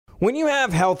When you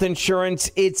have health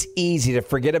insurance, it's easy to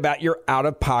forget about your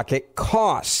out-of-pocket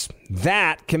costs.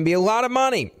 That can be a lot of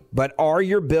money, but are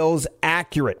your bills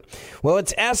accurate? Well,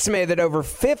 it's estimated that over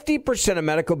 50% of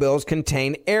medical bills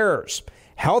contain errors.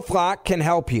 HealthLock can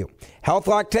help you.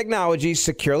 HealthLock technology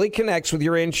securely connects with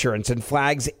your insurance and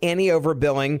flags any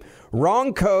overbilling,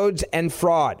 wrong codes, and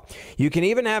fraud. You can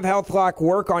even have HealthLock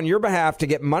work on your behalf to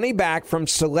get money back from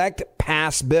select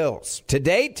past bills. To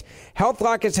date,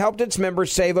 HealthLock has helped its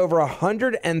members save over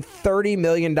 $130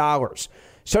 million.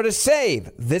 So to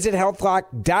save, visit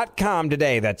healthlock.com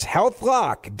today. That's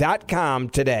healthlock.com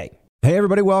today. Hey,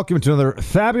 everybody. Welcome to another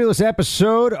fabulous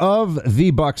episode of The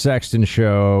Buck Sexton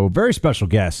Show. Very special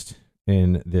guest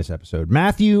in this episode.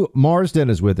 Matthew Marsden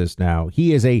is with us now.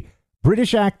 He is a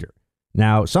British actor.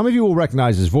 Now, some of you will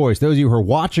recognize his voice. Those of you who are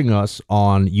watching us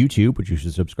on YouTube, which you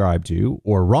should subscribe to,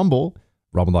 or Rumble,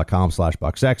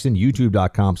 rumble.com/BuckSexton,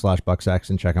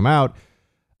 youtube.com/BuckSexton. Check him out.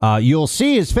 You'll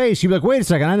see his face. You'll be like, wait a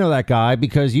second, I know that guy,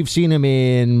 because you've seen him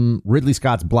in Ridley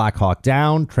Scott's Black Hawk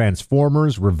Down,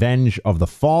 Transformers, Revenge of the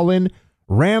Fallen,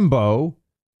 Rambo,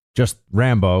 just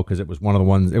Rambo, because it was one of the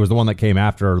ones, it was the one that came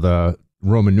after the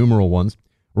Roman numeral ones,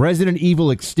 Resident Evil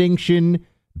Extinction,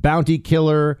 Bounty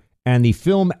Killer, and the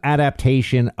film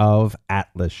adaptation of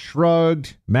Atlas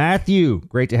Shrugged. Matthew,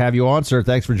 great to have you on, sir.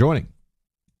 Thanks for joining.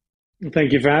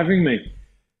 Thank you for having me.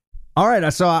 All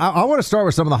right, so I want to start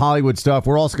with some of the Hollywood stuff.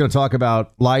 We're also going to talk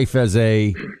about life as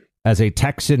a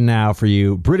Texan now for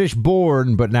you. British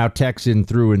born, but now Texan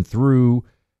through and through.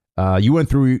 You went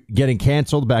through getting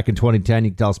canceled back in 2010.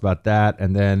 You can tell us about that.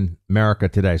 And then America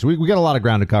Today. So we got a lot of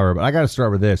ground to cover, but I got to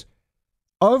start with this.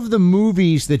 Of the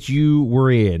movies that you were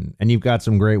in, and you've got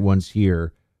some great ones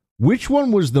here, which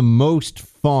one was the most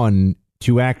fun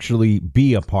to actually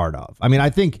be a part of? I mean, I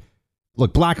think,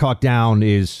 look, Black Hawk Down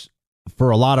is,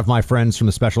 for a lot of my friends from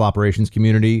the special operations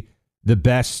community, the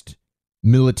best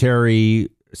military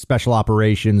special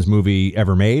operations movie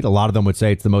ever made. A lot of them would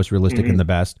say it's the most realistic and the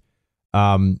best.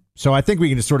 So I think we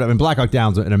can just sort of, and Black Hawk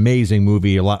Down's an amazing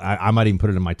movie. A lot, I might even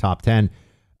put it in my top 10.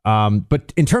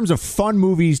 But in terms of fun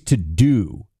movies to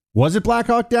do, was it Black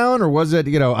Hawk Down or was it,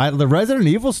 the Resident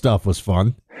Evil stuff was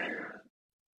fun?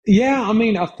 Yeah, I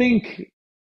mean, I think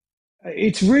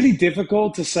it's really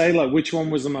difficult to say like which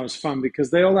one was the most fun because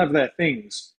they all have their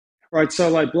things, right? So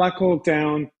like Black Hawk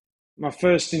Down, my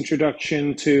first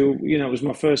introduction to, it was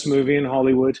my first movie in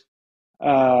Hollywood,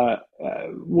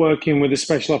 working with the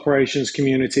special operations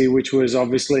community, which was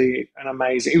obviously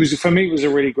for me, it was a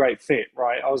really great fit,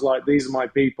 right? I was like, these are my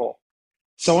people.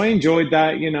 So I enjoyed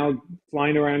that,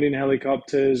 flying around in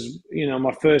helicopters,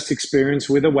 my first experience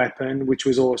with a weapon, which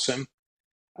was awesome.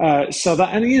 So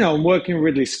that, and I'm working with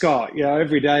Ridley Scott.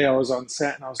 Every day I was on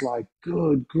set and I was like,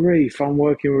 good grief, I'm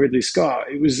working with Ridley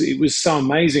Scott. It was so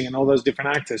amazing, and all those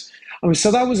different actors. I mean, so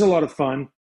that was a lot of fun.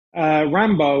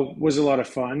 Rambo was a lot of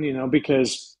fun,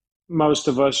 because most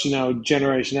of us,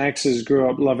 Generation Xers grew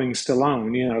up loving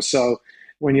Stallone, so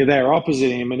when you're there opposite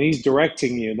him and he's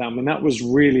directing you, that was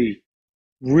really,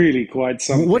 really quite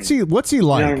something. What's he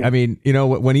like? I mean,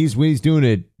 when he's doing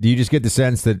it, do you just get the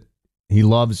sense that he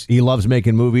loves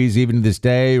making movies even to this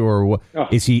day, or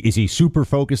is he super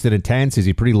focused and intense? Is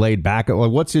he pretty laid back?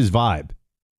 What's his vibe?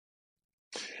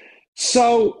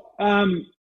 So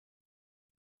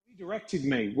he directed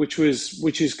me, which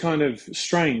is kind of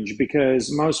strange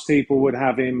because most people would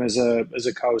have him as a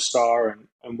co-star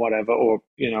and whatever, or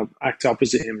act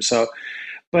opposite him. So,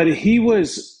 but he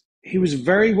was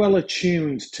very well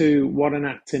attuned to what an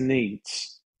actor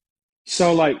needs.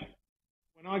 So like,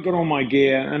 when I got on my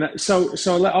gear, and so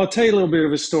I'll tell you a little bit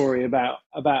of a story about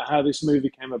how this movie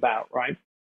came about, right?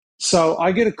 So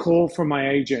I get a call from my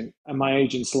agent, and my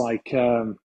agent's like,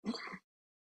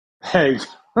 hey,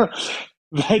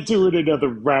 they're doing another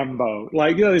Rambo.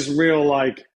 Like, this real,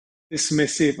 like,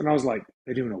 dismissive. And I was like,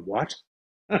 they're doing a what?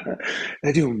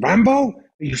 They're doing Rambo? Are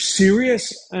you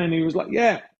serious? And he was like,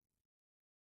 yeah.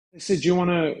 They said, do you want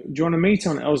to meet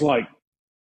on it? I was like,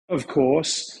 of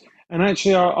course. And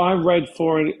actually, I read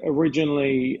for it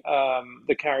originally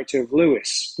the character of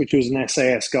Lewis, which was an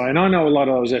SAS guy. And I know a lot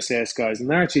of those SAS guys, and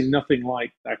they're actually nothing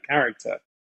like that character.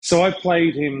 So I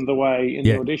played him the way in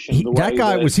the audition.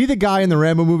 Was he the guy in the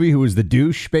Rambo movie who was the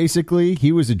douche, basically?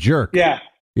 He was a jerk. Yeah,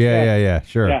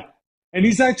 sure. Yeah. And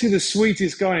he's actually the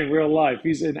sweetest guy in real life.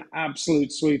 He's an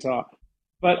absolute sweetheart.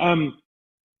 But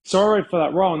so I read for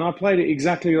that role, and I played it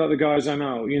exactly like the guys I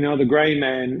know. The gray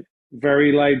man,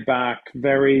 very laid back,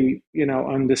 very,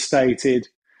 understated.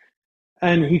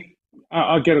 And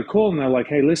I get a call and they're like,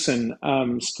 hey, listen,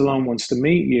 Stallone wants to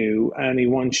meet you and he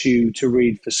wants you to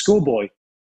read for Schoolboy.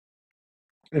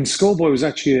 And Schoolboy was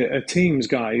actually a teams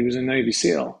guy. He was a Navy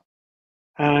SEAL.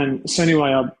 And so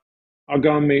anyway, I'll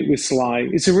go and meet with Sly.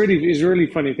 It's a really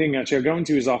funny thing actually. I go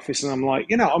into his office and I'm like,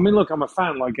 I mean, look, I'm a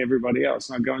fan like everybody else,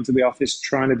 and I go into the office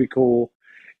trying to be cool,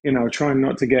 trying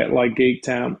not to get like geeked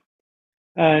out.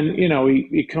 And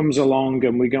he comes along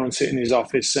and we go and sit in his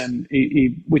office and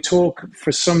we talk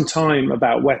for some time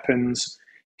about weapons.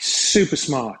 Super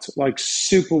smart, like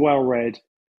super well read.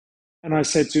 And I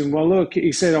said to him, well, look,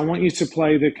 he said, I want you to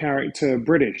play the character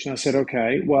British. And I said,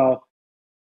 okay, well,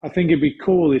 I think it'd be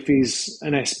cool if he's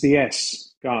an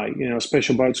SBS guy,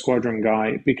 Special Boat Squadron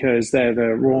guy, because they're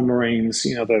the Royal Marines,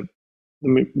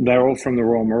 they're all from the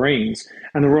Royal Marines,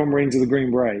 and the Royal Marines are the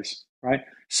Green Berets, right?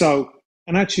 So,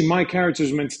 and actually my character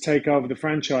was meant to take over the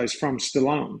franchise from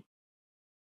Stallone.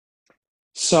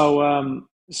 So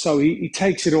he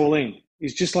takes it all in.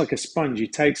 He's just like a sponge. He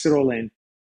takes it all in.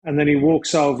 And then he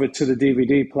walks over to the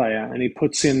DVD player and he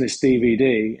puts in this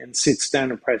DVD and sits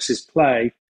down and presses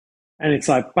play. And it's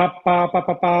like, ba, ba, ba,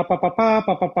 ba, ba, ba, ba, ba,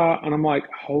 ba, ba, ba. And I'm like,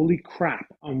 holy crap,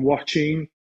 I'm watching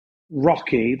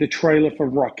Rocky, the trailer for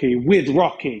Rocky with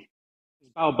Rocky.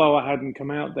 Balboa hadn't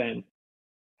come out then.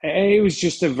 It was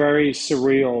just a very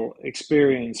surreal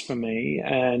experience for me.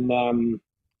 And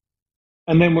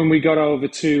then when we got over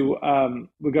to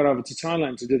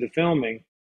Thailand to do the filming,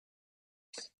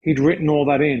 he'd written all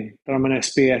that in, that I'm an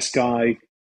SBS guy,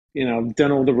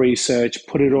 done all the research,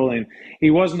 put it all in.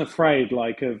 He wasn't afraid,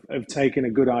 of taking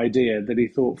a good idea that he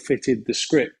thought fitted the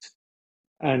script,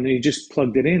 and he just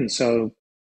plugged it in. So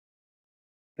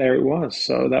there it was.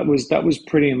 So that was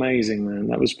pretty amazing, man.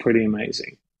 That was pretty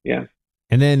amazing. Yeah.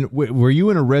 And then were you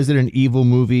in a Resident Evil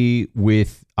movie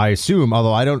with, I assume,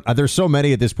 although I don't, there's so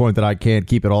many at this point that I can't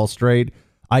keep it all straight.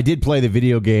 I did play the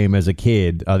video game as a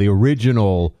kid, the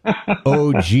original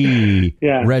OG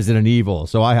Resident Evil,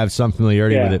 so I have some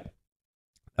familiarity with it.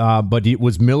 But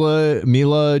was Mila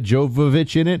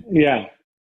Jovovich in it? Yeah.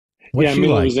 What's she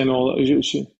Mila like? was in all.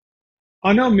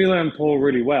 I know Mila and Paul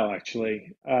really well,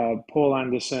 actually. Paul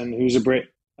Anderson, who's a Brit,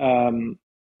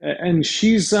 and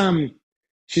she's a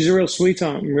real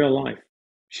sweetheart in real life.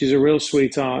 She's a real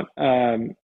sweetheart,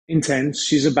 intense.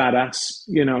 She's a badass.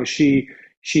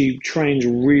 She trains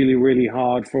really, really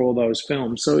hard for all those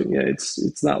films. So yeah,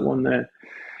 it's that one there.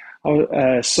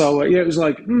 It was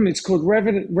like, it's called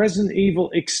Resident Evil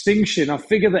Extinction. I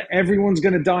figure that everyone's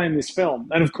going to die in this film.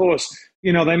 And of course,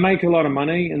 they make a lot of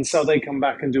money, and so they come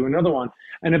back and do another one.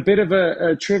 And a bit of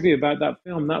a trivia about that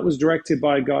film, that was directed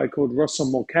by a guy called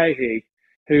Russell Mulcahy,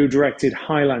 who directed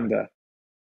Highlander.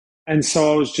 And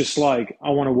so I was just like, I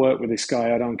want to work with this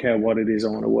guy. I don't care what it is. I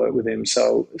want to work with him.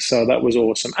 So that was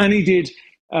awesome. And he did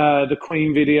the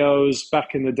Queen videos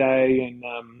back in the day,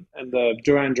 and the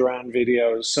Duran Duran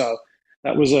videos. So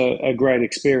that was a great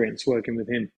experience working with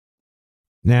him.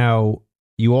 Now,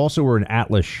 you also were in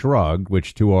Atlas Shrugged,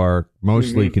 which to our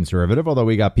mostly conservative, although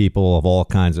we got people of all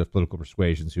kinds of political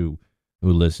persuasions who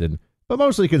listen, but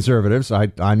mostly conservatives.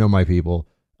 I know my people.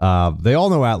 They all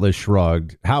know Atlas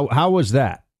Shrugged. How was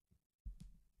that?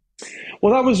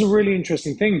 Well, that was a really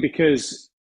interesting thing because,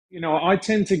 I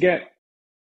tend to get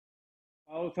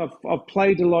both. I've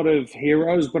played a lot of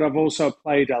heroes, but I've also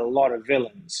played a lot of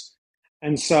villains.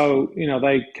 And so,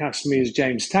 they cast me as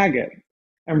James Taggart.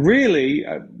 And really,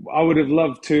 I would have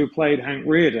loved to have played Hank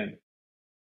Reardon.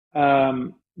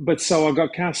 But so I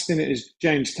got cast in it as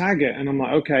James Taggart. And I'm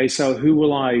like, okay, so who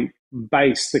will I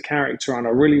base the character on? I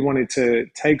really wanted to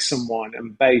take someone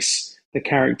and base the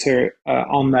character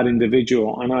on that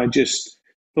individual. And I just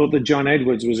thought that John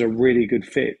Edwards was a really good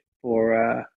fit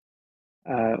for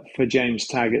James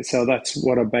Taggart. So that's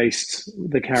what I based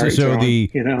the character on.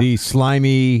 The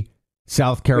slimy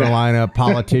South Carolina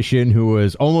politician who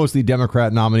was almost the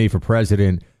Democrat nominee for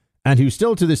president, and who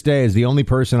still to this day is the only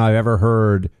person I've ever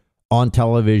heard on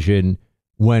television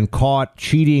when caught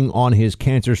cheating on his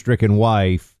cancer-stricken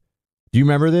wife. Do you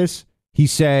remember this? He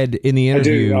said in the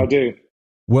interview, I do.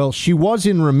 Well, she was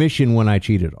in remission when I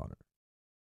cheated on her.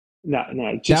 No.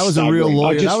 That was a real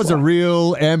lawyer. That was a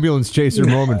real ambulance chaser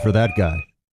moment for that guy.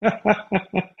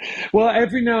 Well,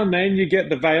 every now and then you get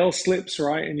the veil slips,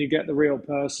 right? And you get the real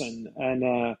person.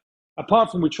 And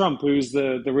apart from with Trump, who's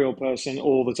the real person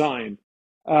all the time.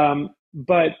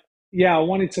 But yeah, I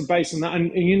wanted to base on that.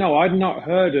 And I'd not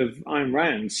heard of Ayn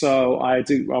Rand. So I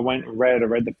went and read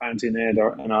The Fountainhead,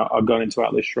 and I got into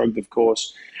Atlas Shrugged, of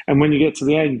course. And when you get to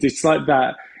the end, it's like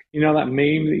that, that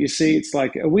meme that you see. It's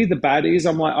like, are we the baddies?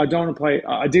 I'm like, I don't want to play.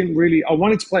 I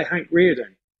wanted to play Hank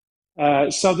Reardon.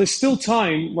 So there's still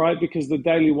time, right? Because the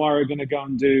Daily Wire are going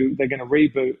to they're going to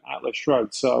reboot Atlas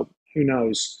Shrugged. So who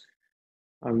knows?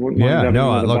 I wouldn't mind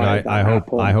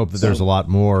I hope that there's a lot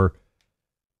more.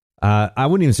 I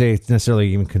wouldn't even say it's necessarily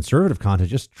even conservative content,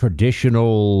 just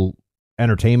traditional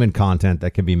entertainment content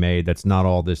that can be made that's not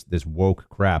all this woke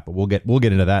crap. But we'll get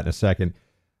into that in a second.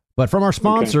 But from our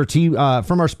sponsor,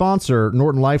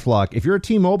 Norton LifeLock, if you're a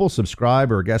T-Mobile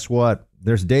subscriber, guess what?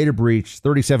 There's a data breach.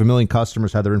 37 million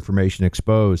customers had their information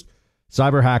exposed.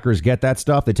 Cyber hackers get that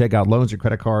stuff. They take out loans or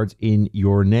credit cards in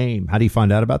your name. How do you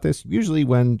find out about this? Usually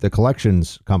when the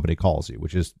collections company calls you,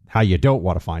 which is how you don't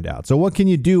want to find out. So what can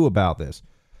you do about this?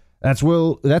 That's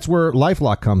where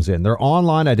LifeLock comes in. Their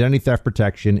online identity theft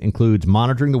protection includes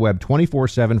monitoring the web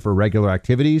 24/7 for regular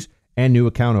activities and new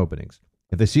account openings.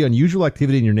 If they see unusual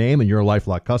activity in your name and you're a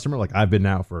LifeLock customer, like I've been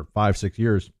now for 5-6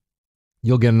 years,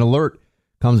 you'll get an alert.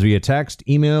 Comes via text,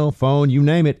 email, phone, you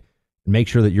name it. And make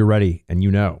sure that you're ready and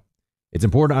you know. It's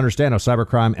important to understand how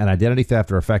cybercrime and identity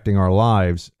theft are affecting our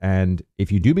lives. And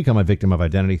if you do become a victim of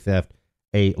identity theft,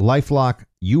 a LifeLock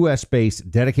U.S.-based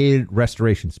dedicated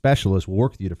restoration specialist will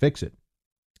work with you to fix it.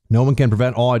 No one can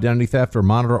prevent all identity theft or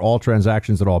monitor all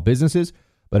transactions at all businesses,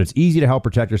 but it's easy to help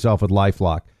protect yourself with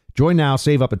LifeLock. Join now,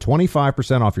 save up to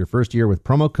 25% off your first year with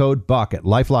promo code BUCK at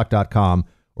LifeLock.com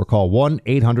or call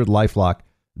 1-800-LifeLock.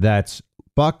 That's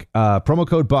Buck, promo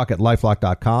code BUCK at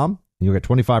LifeLock.com. And you'll get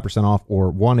 25% off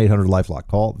or 1-800-LifeLock.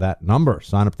 Call that number.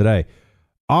 Sign up today.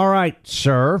 All right,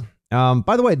 sir.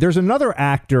 By the way, there's another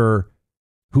actor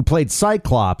who played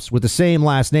Cyclops with the same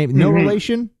last name. No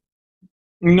relation?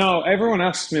 No, everyone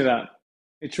asks me that.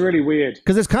 It's really weird.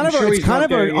 Because it's kind of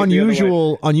an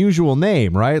unusual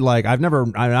name, right? Like I've never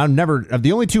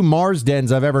the only two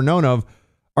Marsdens I've ever known of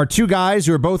are two guys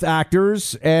who are both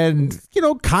actors and,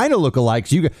 kind of look alike.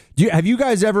 So have you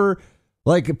guys ever,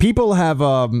 like, people have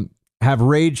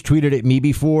rage tweeted at me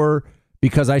before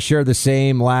because I share the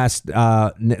same last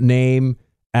name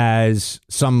as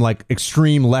some like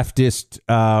extreme leftist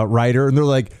writer, and they're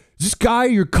like, "Is this guy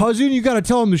your cousin? You got to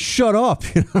tell him to shut up."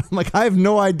 I'm like, I have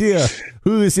no idea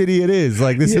who this idiot is.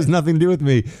 Like, this has nothing to do with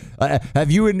me.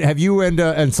 Have you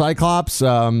and Cyclops,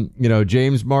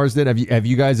 James Marsden, have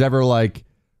you guys ever like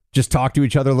just talked to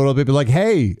each other a little bit, be like,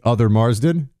 "Hey, other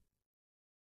Marsden"?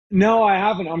 No, I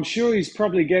haven't. I'm sure he's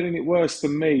probably getting it worse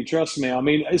than me. Trust me. I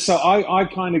mean, so I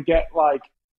kind of get like,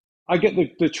 I get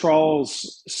the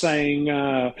trolls saying,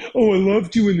 "Oh, I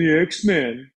loved you in the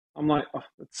X-Men." I'm like, "Oh,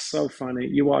 that's so funny.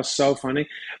 You are so funny."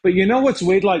 But you know what's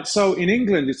weird? Like, so in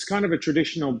England, it's kind of a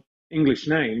traditional English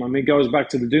name. I mean, it goes back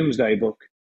to the Doomsday Book,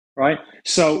 right?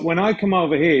 So when I come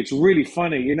over here, it's really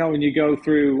funny. When you go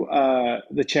through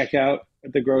the checkout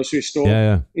at the grocery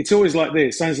store, it's always like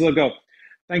this. Sounds like, go,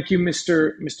 "Thank you,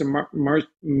 Mr.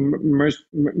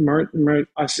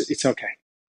 I said, "It's okay.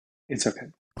 It's okay."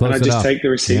 Close and I just enough. take the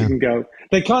receipt and go.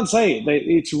 They can't say it.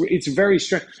 It's very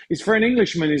strange. It's for an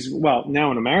Englishman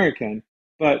now an American,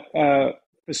 but for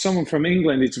someone from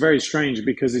England, it's very strange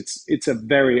because it's a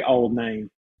very old name.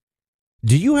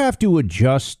 Do you have to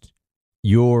adjust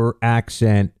your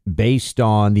accent based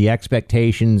on the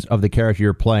expectations of the character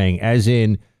you're playing? As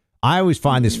in, I always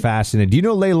find this fascinating. Do you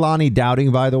know Leilani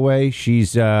Dowding, by the way?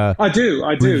 She's I do.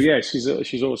 Yeah,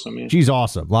 she's awesome. Yeah. She's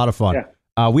awesome. A lot of fun.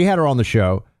 Yeah. We had her on the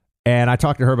show, and I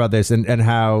talked to her about this and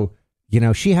how,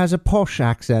 she has a posh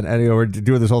accent and we're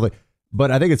doing this whole thing. But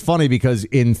I think it's funny because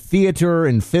in theater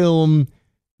and film,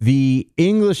 the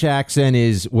English accent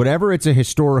is whatever. It's a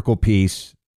historical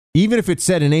piece. Even if it's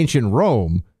set in ancient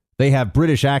Rome, they have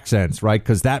British accents, right?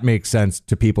 Because that makes sense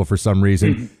to people for some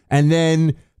reason. Mm-hmm. And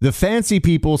then the fancy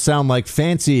people sound like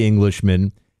fancy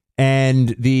Englishmen,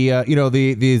 and the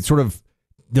the sort of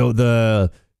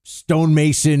the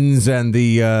stonemasons and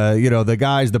the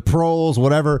guys, the proles,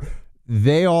 whatever,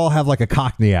 they all have like a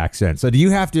Cockney accent. So do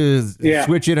you have to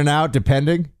switch in and out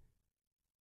depending?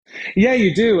 Yeah,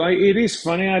 you do. It is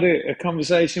funny. I had a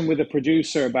conversation with a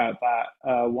producer about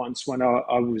that once when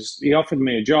he offered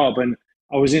me a job, and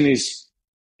I was in his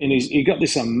he got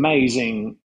this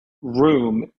amazing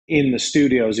room in the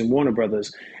studios in Warner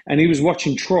Brothers, and he was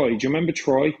watching Troy. Do you remember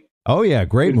Troy? Oh yeah,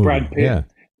 great movie. Brad Pitt. Yeah.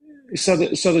 So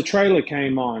the trailer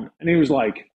came on, and he was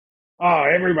like, "Oh,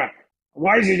 everybody,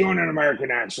 why is he doing an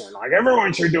American accent? Like,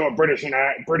 everyone should do a British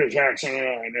accent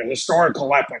and a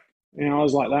historical epic." I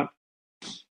was like that.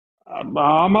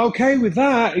 I'm okay with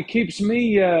that. It keeps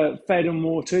me fed and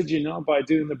watered, by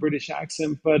doing the British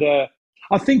accent. But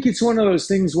I think it's one of those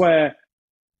things where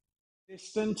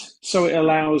distant, so it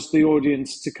allows the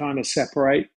audience to kind of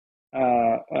separate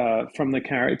from the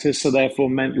characters. So therefore,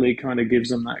 mentally, kind of gives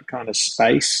them that kind of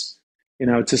space,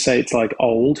 to say it's like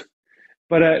old.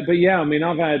 But yeah, I mean,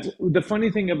 I've had the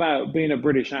funny thing about being a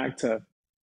British actor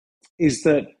is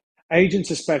that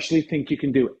agents especially think you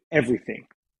can do everything.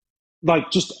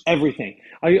 Like, just everything.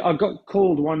 I got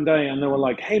called one day and they were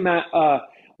like, "Hey, Matt,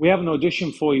 we have an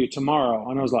audition for you tomorrow."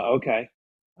 And I was like, "Okay."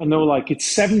 And they were like, it's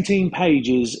 17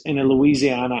 pages in a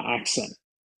Louisiana accent.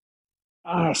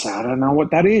 I said, I don't know what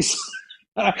that is.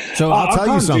 So I'll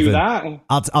tell you something. Do that.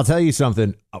 I'll tell you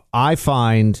something. I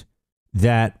find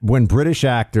that when British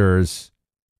actors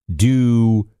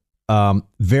do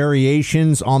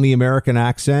variations on the American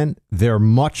accent, they're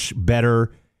much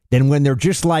better than when they're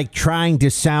just like trying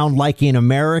to sound like an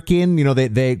American. You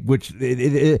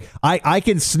know, I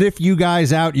can sniff you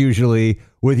guys out usually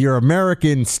with your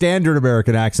standard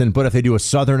American accent, but if they do a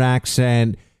Southern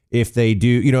accent, if they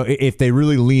do, if they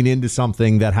really lean into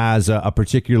something that has a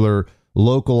particular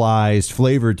localized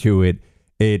flavor to it,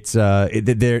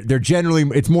 they're generally,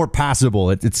 it's more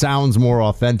passable. It sounds more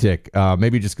authentic.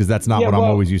 Maybe just because that's not what I'm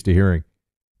always used to hearing.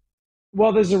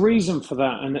 Well, there's a reason for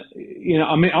that. And,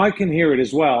 I mean, I can hear it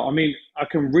as well. I mean, I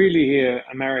can really hear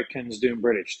Americans doing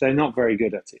British. They're not very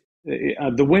good at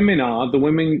it. The women are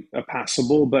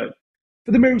passable, but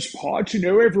for the most part,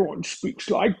 everyone speaks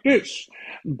like this.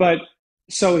 But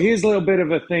so here's a little bit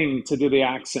of a thing to do the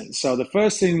accent. So the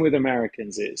first thing with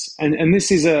Americans is, and this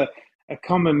is a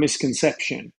common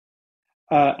misconception,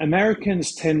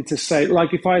 Americans tend to say,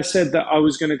 like if I said that I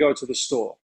was going to go to the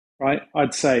store, right?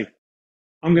 I'd say,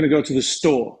 I'm going to go to the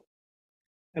store.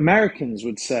 Americans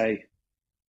would say,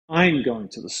 I'm going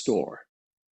to the store.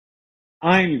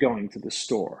 I'm going to the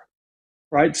store,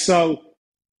 right? So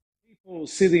people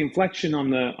see the inflection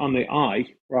on the I,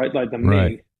 right? Like the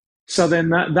right. me. So then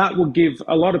that will give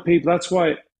a lot of people, that's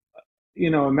why,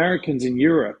 Americans in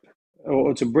Europe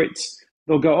or to Brits,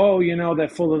 they'll go, oh, they're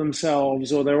full of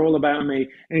themselves or they're all about me.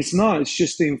 And it's not, it's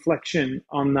just the inflection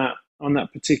on that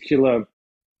particular,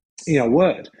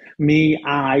 word, me,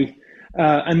 I.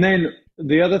 And then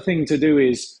the other thing to do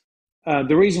is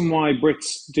the reason why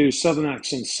Brits do Southern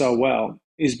accents so well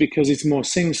is because it's more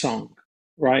sing-song,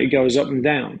 right? It goes up and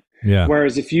down. Yeah.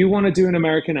 Whereas if you want to do an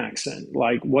American accent,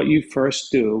 like what you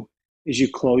first do is you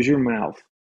close your mouth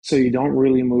so you don't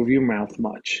really move your mouth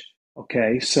much.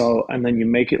 Okay. So, and then you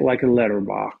make it like a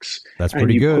letterbox. That's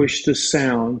pretty good. And you push the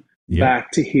sound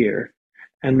back to here.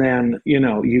 And then,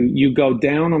 you go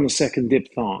down on the second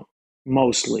diphthong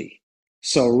mostly.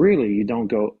 So really you don't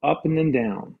go up and then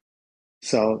down.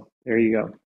 So there you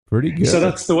go. Pretty good. So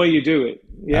that's the way you do it.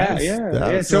 Yeah,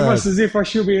 it's almost as if I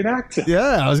should be an actor.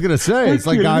 Yeah, I was gonna say it's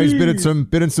like a guy who's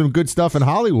been in some good stuff in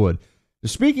Hollywood.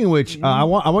 Speaking of which, I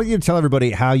want you to tell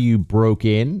everybody how you broke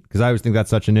in, because I always think that's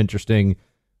such an interesting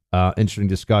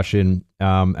discussion.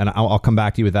 And I'll come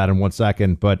back to you with that in 1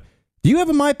 second. But do you have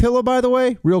a MyPillow, by the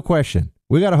way? Real question.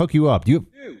 We got to hook you up. Do you?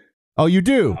 Oh, you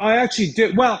do? I actually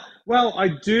do. Well, I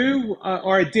do,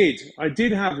 or I did. I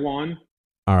did have one.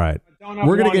 All right.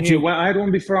 We're going to get you. Well, I had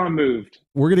one before I moved.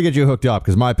 We're going to get you hooked up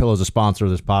because MyPillow is a sponsor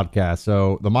of this podcast.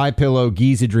 So the MyPillow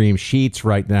Giza Dream sheets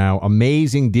right now,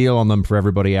 amazing deal on them for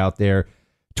everybody out there.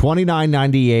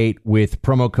 $29.98 with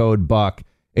promo code BUCK.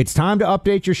 It's time to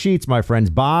update your sheets, my friends.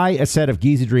 Buy a set of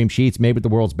Giza Dream sheets made with the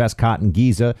world's best cotton,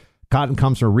 Giza. Cotton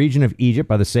comes from a region of Egypt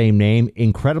by the same name.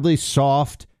 Incredibly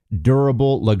soft,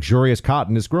 durable, luxurious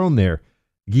cotton is grown there.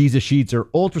 Giza sheets are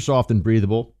ultra soft and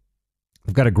breathable.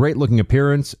 They've got a great looking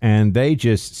appearance, and they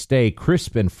just stay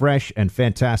crisp and fresh and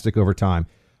fantastic over time.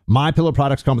 MyPillow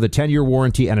products come with a 10-year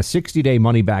warranty and a 60-day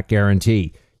money-back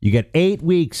guarantee. You get 8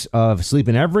 weeks of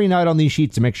sleeping every night on these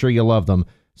sheets to make sure you love them.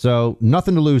 So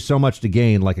nothing to lose, so much to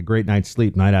gain, like a great night's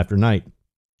sleep night after night.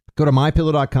 Go to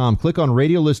MyPillow.com, click on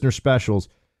Radio Listener Specials,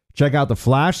 check out the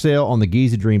flash sale on the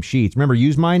Giza Dream sheets. Remember,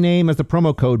 use my name as the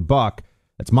promo code BUCK.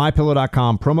 That's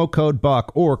MyPillow.com, promo code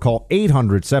BUCK, or call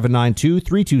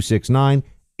 800-792-3269,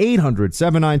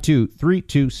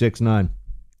 800-792-3269.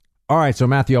 All right, so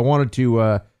Matthew, I wanted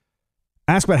to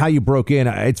ask about how you broke in.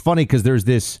 It's funny because there's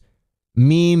this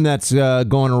meme that's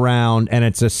going around, and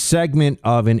it's a segment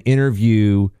of an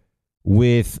interview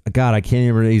with, God, I can't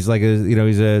remember. He's like,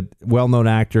 he's a well-known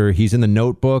actor. He's in The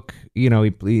Notebook. You know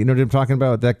what I'm talking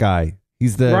about? That guy.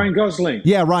 He's the Ryan Gosling.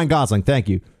 Yeah, Ryan Gosling. Thank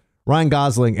you. Ryan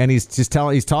Gosling, and he's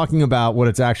talking about what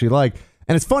it's actually like.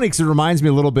 And it's funny because it reminds me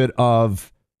a little bit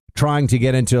of trying to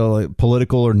get into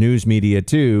political or news media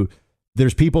too.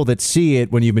 There's people that see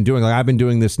it when you've been doing, like I've been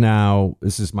doing this now.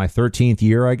 This is my 13th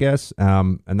year, I guess.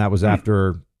 And that was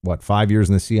after 5 years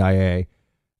in the CIA.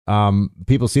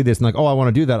 People see this and like, oh, I want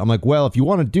to do that. I'm like, well, if you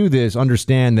want to do this,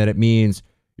 understand that it means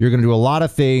you're going to do a lot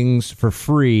of things for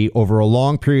free over a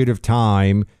long period of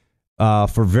time.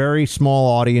 For very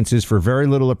small audiences, for very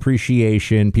little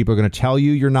appreciation. People are going to tell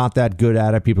you you're not that good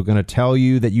at it. People are going to tell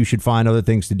you that you should find other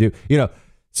things to do.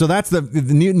 So that's the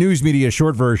news media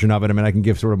short version of it. I mean, I can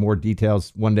give sort of more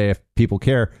details one day if people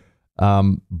care.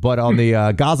 But on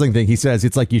the Gosling thing, he says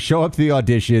it's like you show up to the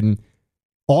audition.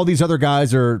 All these other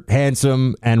guys are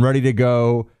handsome and ready to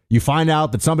go. You find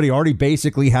out that somebody already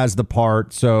basically has the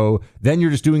part, so then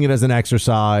you're just doing it as an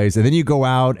exercise, and then you go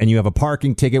out and you have a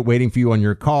parking ticket waiting for you on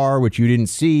your car, which you didn't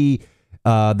see,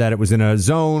 that it was in a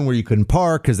zone where you couldn't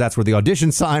park because that's where the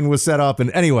audition sign was set up.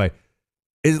 And anyway,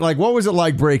 it's like, what was it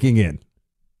like breaking in?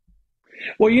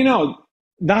 Well,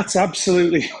 that's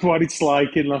absolutely what it's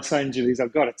like in Los Angeles.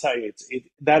 I've got to tell you,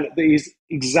 that is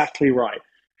exactly right.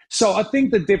 So I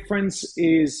think the difference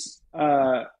is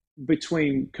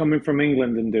between coming from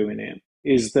England and doing it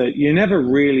is that you never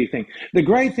really think. The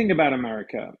great thing about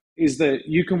America is that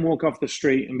you can walk off the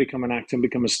street and become an actor and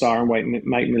become a star and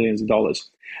make millions of dollars.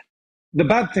 The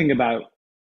bad thing about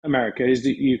America is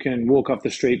that you can walk off the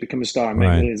street, become a star, and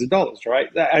make millions of dollars, right?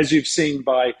 As you've seen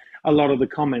by a lot of the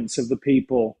comments of the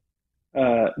people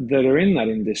that are in that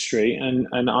industry, and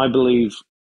I believe,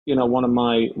 one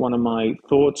of my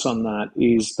thoughts on that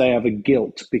is they have a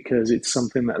guilt because it's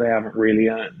something that they haven't really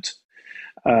earned.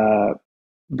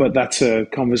 But that's a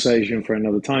conversation for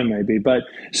another time, maybe. But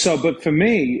for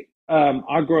me,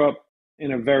 I grew up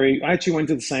I actually went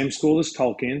to the same school as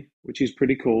Tolkien, which is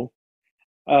pretty cool.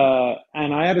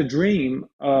 And I had a dream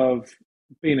of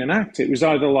being an actor. It was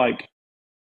either like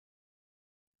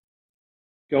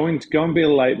go and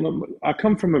be I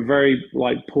come from a very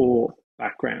poor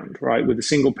background, right, with a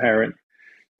single parent.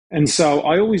 And so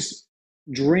I always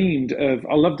I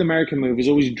loved American movies,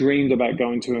 always dreamed about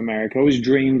going to America, always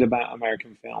dreamed about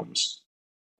American films.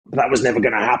 But that was never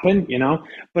going to happen,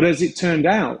 But as it turned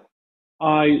out,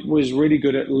 I was really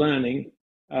good at learning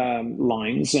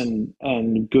lines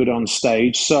and good on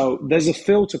stage. So there's a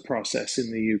filter process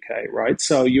in the UK, right?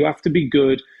 So you have to be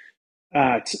good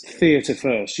at theatre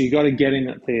first. You got to get in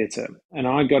at theatre. And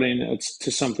I got in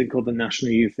to something called the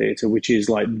National Youth Theatre, which is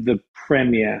like the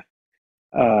premier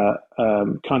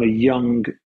kind of young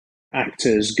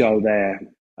actors go there.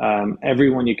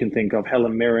 Everyone you can think of,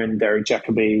 Helen Mirren, Derek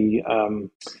Jacobi,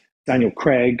 Daniel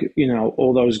Craig,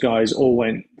 all those guys all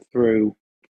went through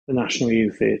the National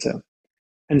Youth Theatre.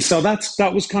 And so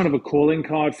that was kind of a calling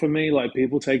card for me. Like,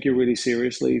 people take you really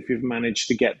seriously if you've managed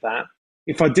to get that.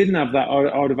 If I didn't have that,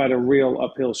 I would have had a real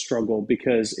uphill struggle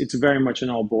because it's very much an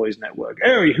old boys network.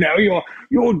 Oh,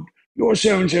 you're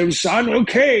so-and-so's son.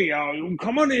 Okay,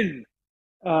 come on in.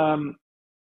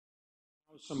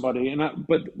 Somebody,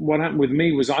 but what happened with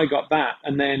me was I got that,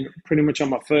 and then pretty much on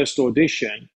my first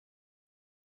audition,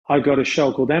 I got a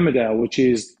show called Emmerdale, which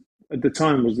is at the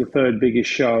time was the third biggest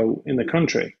show in the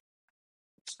country.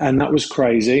 And that was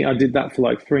crazy. I did that for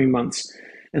like 3 months.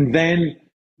 And then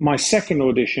my second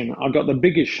audition, I got the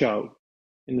biggest show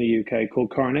in the UK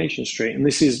called Coronation Street. And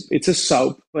it's a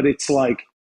soap, but it's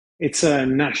a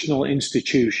national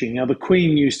institution. The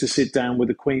Queen used to sit down with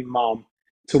the Queen mom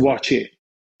to watch it.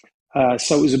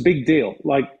 So it was a big deal.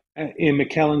 Like, Ian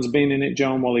McKellen's been in it,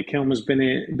 Joan Wally Kilmer's been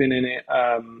in it.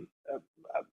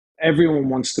 Everyone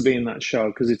wants to be in that show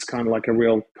because it's kind of like a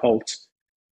real cult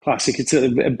classic. It's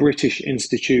a British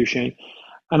institution.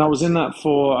 And I was in that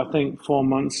for, I think, 4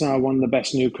 months. I won the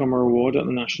Best Newcomer Award at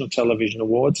the National Television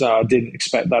Awards. I didn't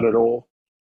expect that at all.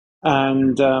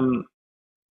 And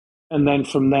then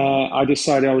from there, I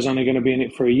decided I was only going to be in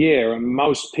it for a year. And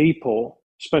most people,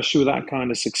 especially with that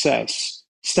kind of success,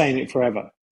 stay in it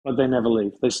forever. But they never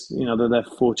leave. They're there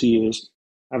for 40 years,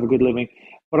 have a good living.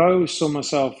 But I always saw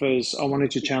myself as I wanted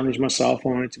to challenge myself. I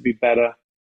wanted to be better,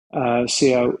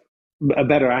 a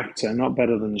better actor, not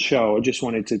better than the show. I just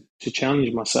wanted to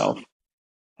challenge myself.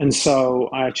 And so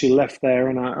I actually left there,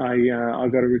 and I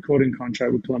got a recording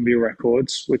contract with Columbia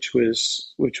Records, which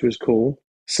was cool.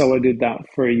 So I did that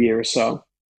for a year or so.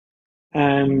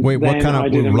 And wait, what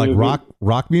kind of like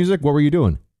rock music? What were you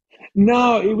doing?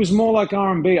 No, it was more like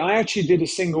R&B. I actually did a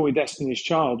single with Destiny's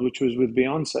Child, which was with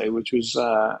Beyonce, which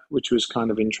was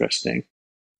kind of interesting.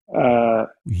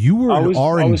 You were an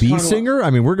R&B singer? I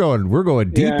mean, we're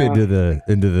going deep into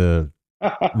the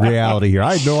reality here.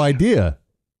 I had no idea.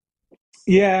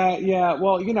 Yeah.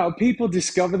 Well, people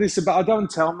discover this about. I don't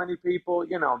tell many people,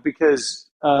 because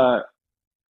I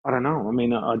don't know. I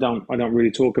mean, I don't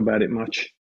really talk about it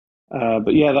much.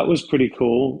 But yeah, that was pretty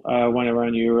cool. I went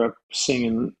around Europe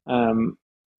singing.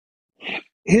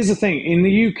 Here's the thing. In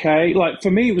the UK, like,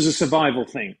 for me, it was a survival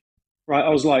thing, right? I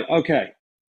was like, okay,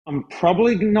 I'm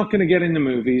probably not going to get into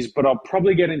movies, but I'll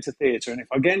probably get into theatre. And if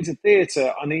I get into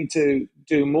theatre, I need to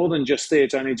do more than just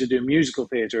theatre. I need to do musical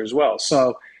theatre as well.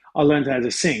 So I learned how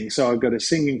to sing. So I go to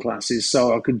singing classes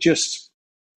so I could just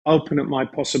open up my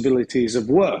possibilities of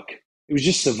work. It was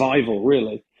just survival,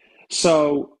 really.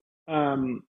 So,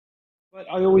 but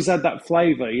I always had that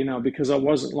flavor, because I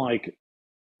wasn't like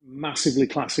massively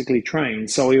classically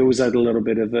trained. So I always had a little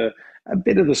bit of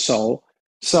the soul.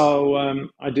 So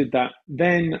I did that.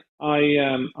 Then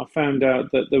I found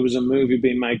out that there was a movie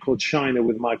being made called China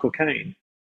with Michael Caine.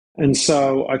 And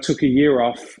so I took a year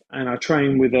off and I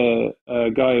trained with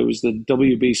a guy who was the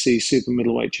WBC super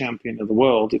middleweight champion of the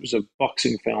world. It was a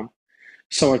boxing film.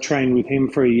 So I trained with him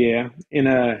for a year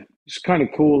it's kind of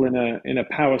cool in a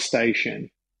power station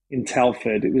in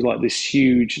Telford. It was like this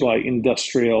huge, like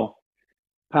industrial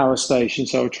power station.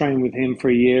 So I trained with him for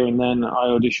a year and then I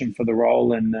auditioned for the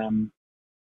role. And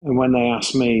when they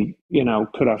asked me,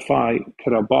 could I fight,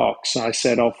 could I box? I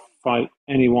said, I'll fight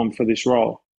anyone for this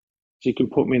role. So you can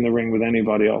put me in the ring with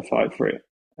anybody, I'll fight for it.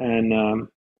 And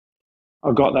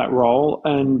I got that role.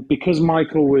 And because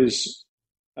Michael was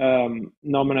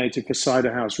nominated for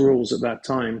Cider House Rules at that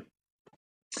time,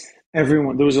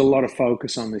 there was a lot of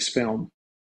focus on this film.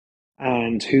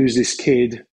 And who's this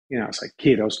kid? It's like,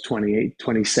 kid, I was 28,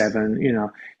 27,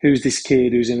 who's this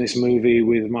kid who's in this movie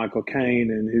with Michael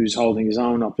Caine and who's holding his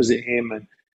own opposite him? And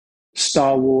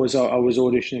Star Wars, I was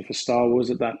auditioning for Star Wars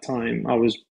at that time. I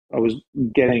was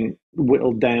getting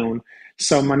whittled down.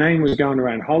 So my name was going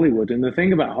around Hollywood. And the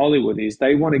thing about Hollywood is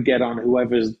they want to get on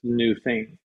whoever's the new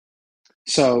thing.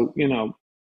 So,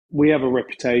 we have a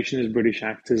reputation as British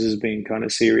actors as being kind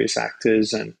of serious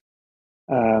actors. And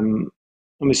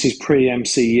this is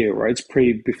pre-MCU, right? It's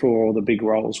before all the big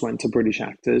roles went to British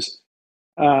actors.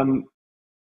 Um,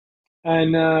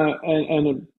 and I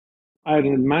had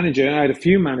I had a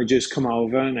few managers come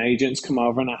over and agents come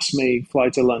over and fly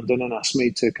to London and ask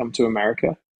me to come to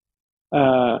America.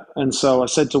 And so I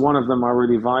said to one of them I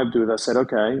really vibed with, I said,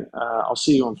 okay, I'll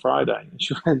see you on Friday. And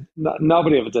she went,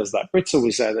 nobody ever does that. Brits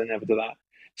always say they never do that.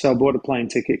 So I bought a plane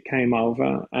ticket, came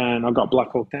over, and I got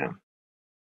Black Hawk Down.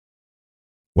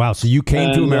 Wow. So you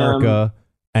came to America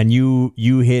and you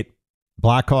hit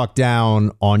Black Hawk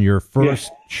Down on your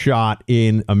first shot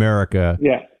in America.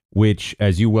 Yeah. Which,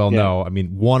 as you well know, I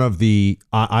mean,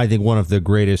 I think one of the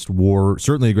greatest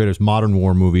certainly the greatest modern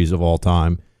war movies of all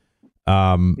time.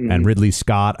 And Ridley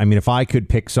Scott. I mean, if I could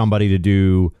pick somebody to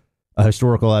do a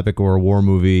historical epic or a war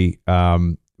movie,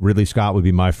 Ridley Scott would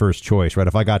be my first choice, right?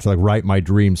 If I got to write my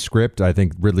dream script, I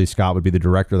think Ridley Scott would be the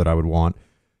director that I would want.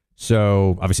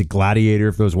 So obviously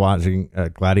Gladiator, for those watching,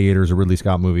 Gladiator is a Ridley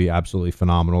Scott movie, absolutely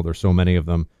phenomenal. There's so many of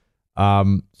them.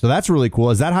 So that's really cool.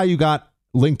 Is that how you got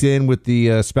linked in with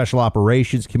the special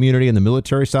operations community and the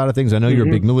military side of things? I know you're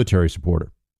a big military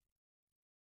supporter.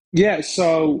 Yeah,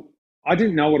 so I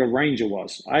didn't know what a Ranger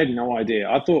was. I had no idea.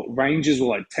 I thought Rangers were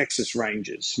like Texas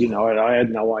Rangers. I had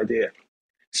no idea.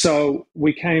 So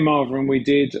we came over and we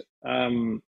did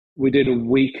a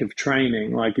week of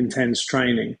training, like intense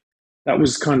training. That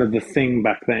was kind of the thing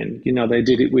back then. They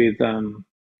did it with Pearl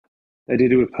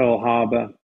Harbor.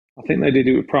 I think they did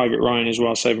it with Private Ryan as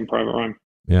well, Saving Private Ryan.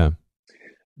 Yeah.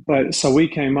 But so we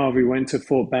came over, we went to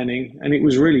Fort Benning, and it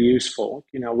was really useful.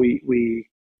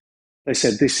 They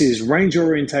said, this is Ranger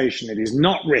orientation. It is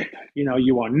not RIP.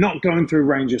 You are not going through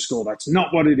Ranger school. That's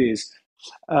not what it is.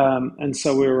 And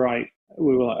so we were like,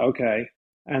 okay.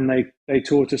 And they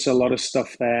taught us a lot of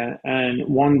stuff there. And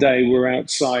one day we're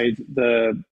outside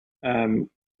the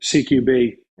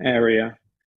CQB area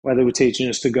where they were teaching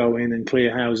us to go in and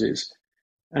clear houses.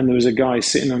 And there was a guy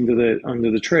sitting under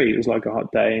the tree. It was like a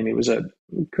hot day, and it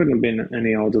couldn't have been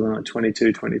any older than like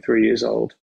 22, 23 years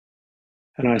old.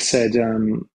 And I said,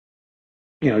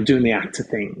 doing the actor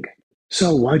thing.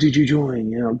 So why did you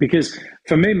join? Because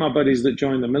for me, my buddies that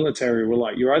joined the military were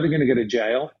like, you're either going to go to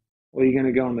jail or you're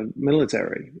going to go in the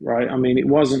military, right? I mean, it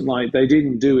wasn't like they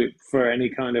didn't do it for any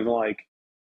kind of like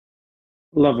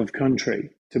love of country,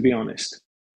 to be honest.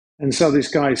 And so this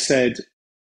guy said,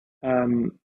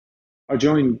 I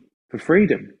joined for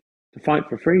freedom, to fight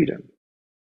for freedom.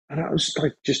 And that was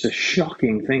like just a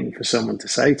shocking thing for someone to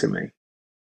say to me,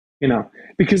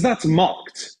 because that's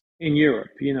mocked in Europe,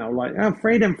 like, oh,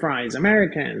 freedom fries,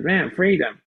 Americans, man,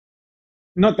 freedom.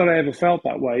 Not that I ever felt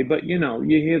that way, but, you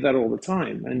hear that all the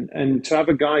time. And to have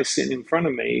a guy sitting in front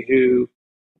of me who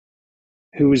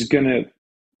was going to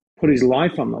put his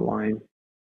life on the line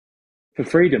for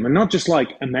freedom, and not just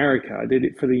like America, I did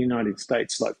it for the United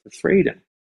States, like for freedom.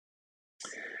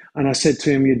 And I said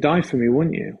to him, you'd die for me,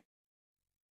 wouldn't you?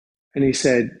 And he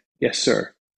said, yes,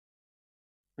 sir.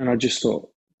 And I just thought,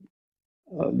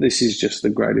 this is just the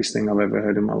greatest thing I've ever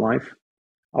heard in my life.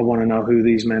 I want to know who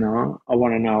these men are. I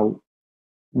want to know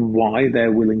why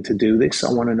they're willing to do this.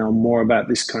 I want to know more about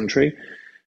this country.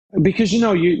 Because,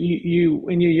 you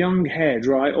in your young head,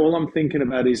 right, all I'm thinking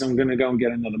about is I'm going to go and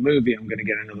get another movie. I'm going to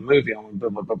get another movie. I'm blah,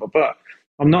 blah, blah, blah, blah.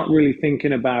 I'm not really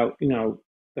thinking about, the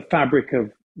fabric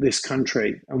of this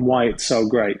country and why it's so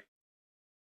great.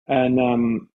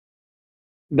 And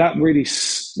that really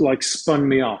spun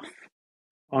me off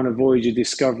on a voyage of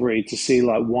discovery to see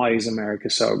like, why is America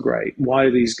so great? Why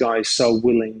are these guys so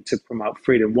willing to promote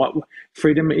freedom? What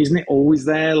freedom, isn't it always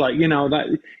there? Like,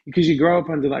 that because you grow up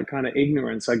under that kind of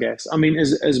ignorance, I guess. I mean,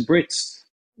 as Brits,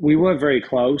 we were very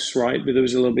close, right? But there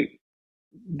was a little bit,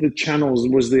 the channels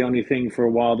was the only thing for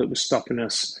a while that was stopping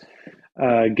us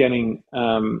getting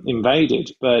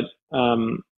invaded. But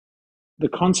the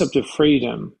concept of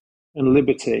freedom and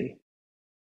liberty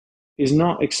is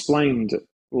not explained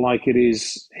like it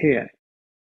is here,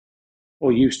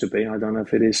 or used to be. I don't know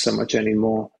if it is so much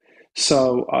anymore.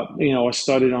 So, I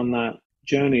started on that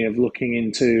journey of looking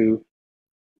into,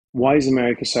 why is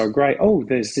America so great? Oh,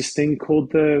 there's this thing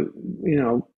called the,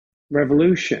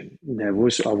 revolution.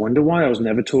 I wonder why. I was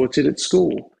never taught it at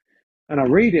school. And I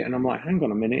read it and I'm like, hang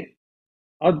on a minute.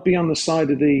 I'd be on the side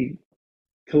of the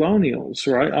colonials,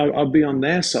 right? I'd be on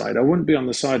their side. I wouldn't be on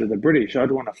the side of the British.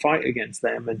 I'd want to fight against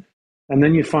them. And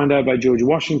then you find out about George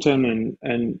Washington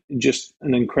and just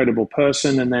an incredible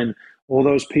person. And then all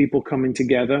those people coming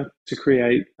together to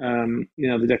create,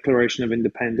 the Declaration of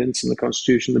Independence and the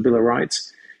Constitution, the Bill of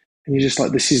Rights. And you're just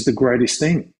like, this is the greatest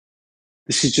thing.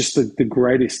 This is just the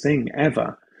greatest thing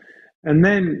ever. And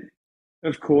then,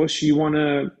 of course,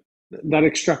 that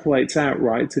extrapolates out,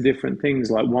 right, to different things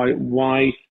like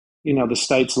why the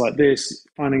states like this,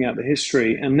 finding out the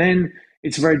history. And then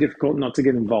it's very difficult not to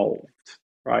get involved,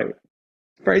 right?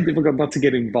 Very difficult not to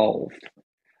get involved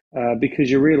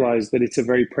because you realize that it's a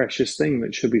very precious thing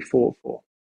that should be fought for.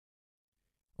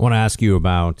 I want to ask you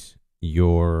about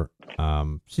your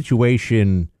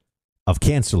situation of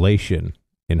cancellation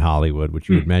in Hollywood, which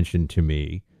you had mentioned to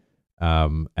me.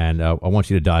 And I want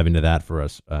you to dive into that for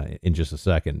us in just a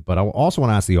second. But I also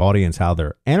want to ask the audience how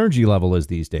their energy level is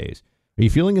these days. Are you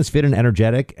feeling as fit and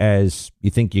energetic as you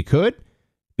think you could?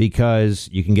 Because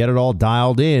you can get it all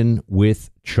dialed in with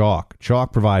Chalk.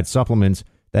 Chalk provides supplements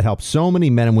that help so many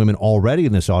men and women already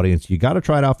in this audience. You got to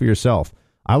try it out for yourself.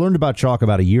 I learned about Chalk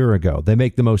about a year ago. They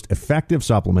make the most effective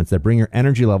supplements that bring your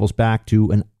energy levels back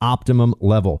to an optimum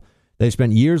level. They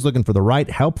spent years looking for the right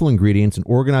helpful ingredients and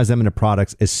organize them into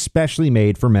products especially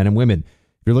made for men and women.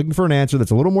 If you're looking for an answer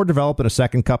that's a little more developed than a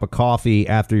second cup of coffee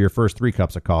after your first 3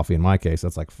 cups of coffee, in my case,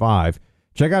 that's like 5,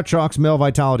 check out Chalk's Male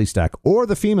Vitality Stack or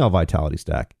the Female Vitality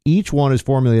Stack. Each one is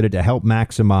formulated to help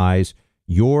maximize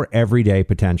your everyday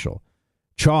potential.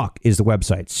 Chalk is the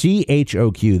website,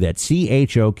 CHOQ, that's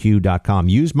CHOQ.com.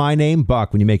 Use my name,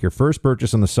 Buck, when you make your first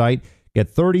purchase on the site.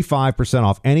 Get 35%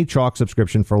 off any Chalk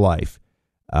subscription for life.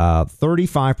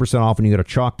 35% off when you go to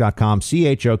chalk.com,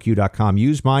 CHOQ.com.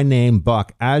 Use my name,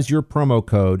 Buck, as your promo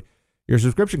code. Your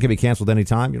subscription can be canceled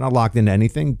anytime. You're not locked into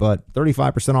anything, but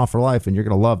 35% off for life, and you're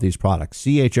going to love these products.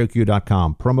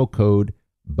 CHOQ.com, promo code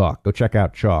Buck. Go check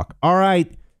out Chalk. All right,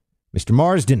 Mr.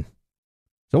 Marsden.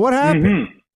 So what happened?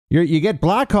 You get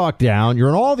Black Hawk Down. You're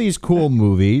in all these cool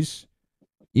movies.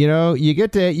 You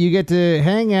get to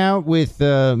hang out with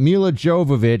Mila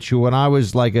Jovovich, who when I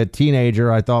was like a teenager,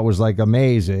 I thought was like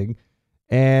amazing.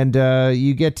 And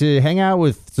you get to hang out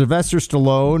with Sylvester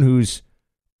Stallone, who's,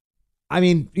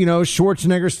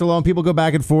 Schwarzenegger, Stallone, people go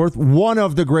back and forth. One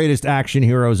of the greatest action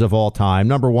heroes of all time.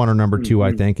 Number 1 or number 2,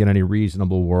 I think, in any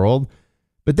reasonable world.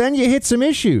 But then you hit some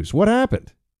issues. What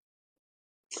happened?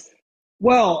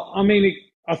 Well,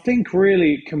 I think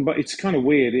really it's kind of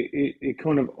weird. It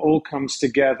kind of all comes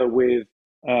together with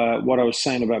what I was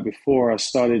saying about before. I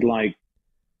started like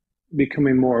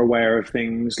becoming more aware of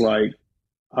things. Like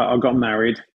I got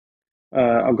married.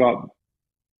 I got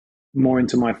more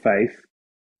into my faith.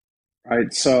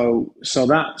 Right. So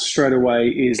that straight away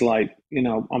is like,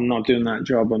 I'm not doing that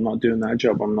job. I'm not doing that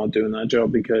job. I'm not doing that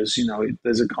job because,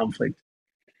 there's a conflict.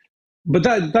 But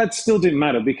that still didn't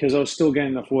matter because I was still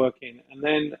getting enough work in. And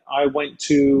then I went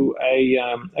to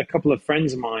a couple of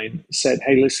friends of mine said,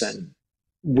 hey, listen,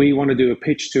 we want to do a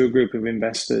pitch to a group of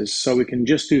investors so we can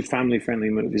just do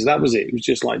family-friendly movies. That was it. It was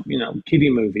just like,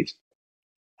 kiddie movies.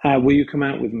 Will you come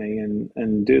out with me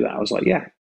and do that? I was like, yeah.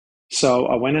 So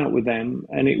I went out with them,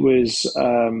 and it was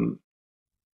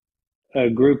a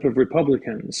group of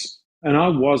Republicans. And I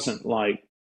wasn't like,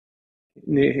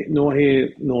 nor here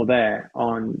nor there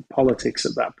on politics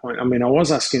at that point. I was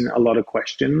asking a lot of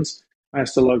questions. I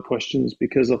asked a lot of questions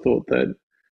because I thought that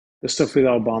the stuff with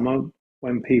Obama,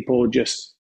 when people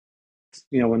just,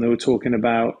 when they were talking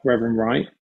about Reverend Wright,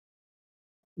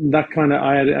 that kind of,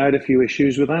 I had a few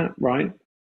issues with that, right?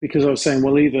 Because I was saying,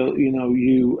 well, either,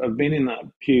 you have been in that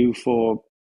pew for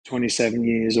 27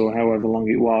 years or however long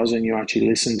it was, and you actually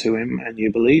listen to him and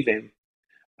you believe him,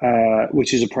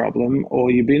 which is a problem,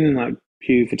 or you've been in that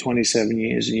pew for 27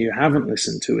 years and you haven't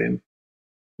listened to him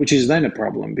which is then a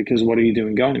problem because what are you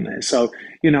doing going there? So,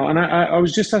 and I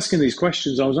was just asking these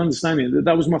questions. I was understanding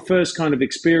that was my first kind of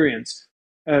experience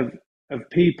of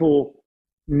people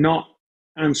not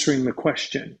answering the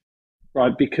question,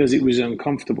 right? Because it was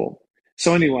uncomfortable.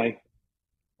 So anyway,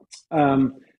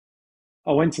 I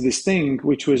went to this thing,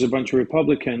 which was a bunch of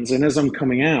Republicans. And as I'm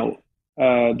coming out,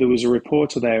 there was a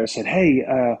reporter there who said, "Hey,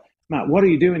 Matt, what are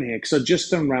you doing here?" Because I'd just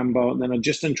done Rambo, and then I'd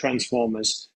just done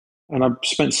Transformers. And I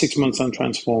spent 6 months on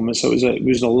Transformers. So it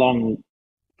was a long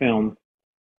film,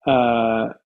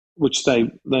 which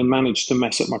they managed to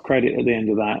mess up my credit at the end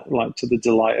of that, like to the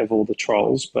delight of all the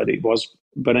trolls. But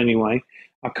anyway,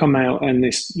 I come out and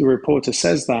the reporter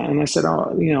says that. And I said,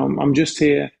 "Oh, I'm just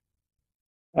here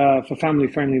for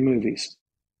family-friendly movies,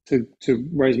 to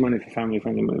raise money for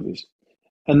family-friendly movies."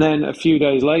 And then a few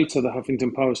days later, the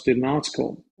Huffington Post did an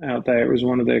article out there. It was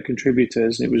one of their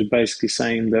contributors, and it was basically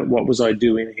saying that what was I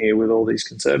doing here with all these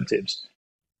conservatives?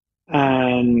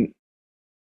 And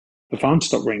the phone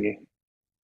stopped ringing.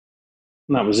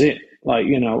 And that was it. Like,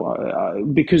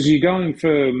 because you're going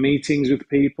for meetings with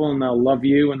people and they'll love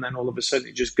you, and then all of a sudden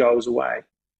it just goes away.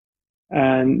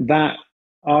 And that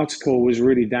article was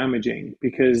really damaging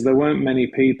because there weren't many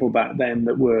people back then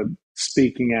that were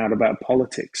speaking out about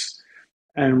politics.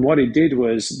 And what it did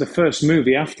was, the first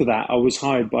movie after that, I was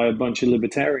hired by a bunch of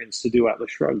libertarians to do Atlas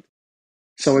Shrugged.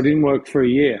 So I didn't work for a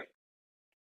year.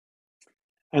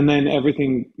 And then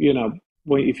everything,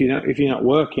 if you're not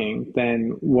working,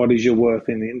 then what is your worth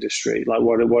in the industry? Like,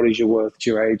 what is your worth to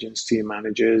your agents, to your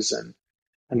managers, and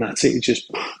that's it.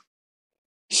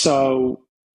 So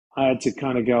I had to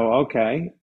kind of go,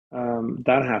 okay,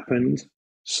 that happened.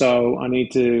 So I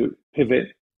need to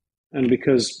pivot. And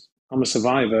because I'm a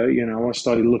survivor, I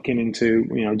started looking into,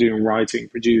 doing writing,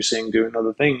 producing, doing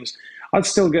other things. I'd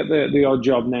still get the odd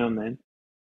job now and then.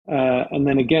 And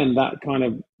then again, that kind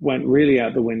of went really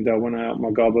out the window when I upped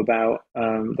my gob about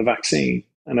the vaccine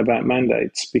and about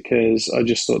mandates, because I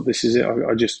just thought, this is it.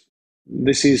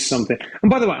 This is something.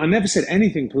 And by the way, I never said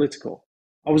anything political.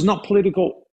 I was not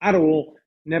political at all.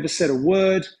 Never said a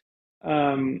word.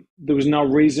 There was no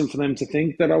reason for them to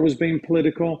think that I was being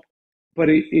political. But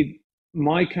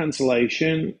my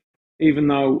cancellation, even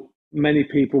though many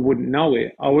people wouldn't know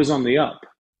it, I was on the up,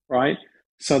 right?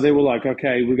 So they were like,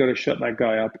 okay, we've got to shut that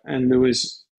guy up. And there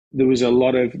was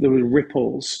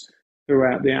ripples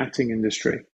throughout the acting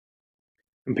industry.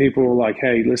 And people were like,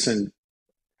 hey, listen,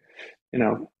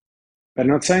 better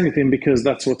not say anything, because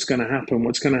that's what's going to happen.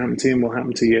 What's going to happen to him will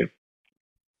happen to you.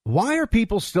 Why are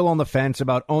people still on the fence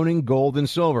about owning gold and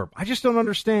silver? I just don't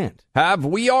understand. Have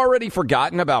we already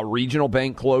forgotten about regional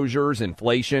bank closures,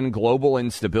 inflation, global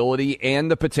instability, and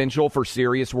the potential for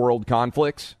serious world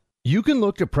conflicts? You can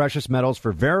look to precious metals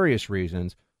for various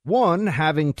reasons. 1,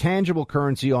 having tangible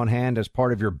currency on hand as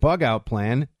part of your bug-out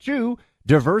plan. 2,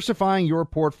 diversifying your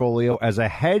portfolio as a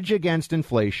hedge against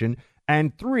inflation.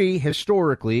 And 3,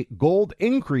 historically, gold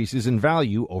increases in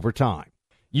value over time.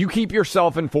 You keep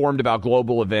yourself informed about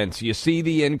global events. You see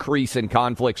the increase in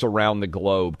conflicts around the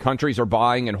globe. Countries are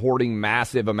buying and hoarding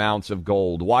massive amounts of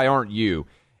gold. Why aren't you?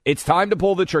 It's time to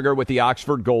pull the trigger with the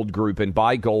Oxford Gold Group and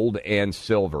buy gold and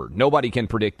silver. Nobody can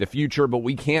predict the future, but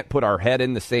we can't put our head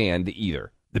in the sand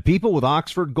either. The people with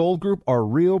Oxford Gold Group are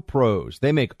real pros.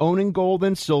 They make owning gold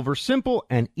and silver simple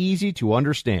and easy to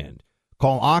understand.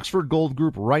 Call Oxford Gold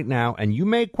Group right now, and you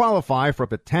may qualify for up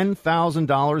to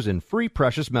 $10,000 in free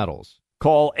precious metals.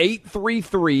 Call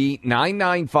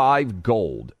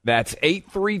 833-995-GOLD. That's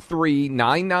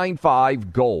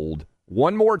 833-995-GOLD.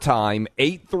 One more time,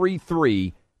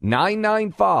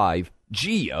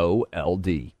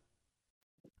 833-995-GOLD.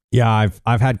 Yeah,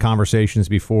 I've had conversations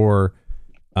before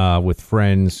with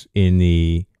friends in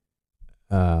the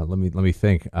let me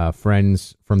think,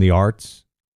 friends from the arts,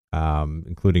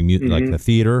 including like the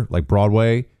theater, like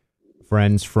Broadway,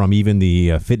 friends from even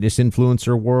the fitness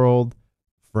influencer world,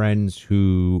 friends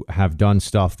who have done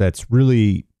stuff that's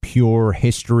really pure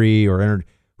history, or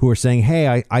who are saying,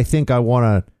 hey, I think I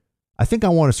want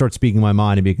to start speaking my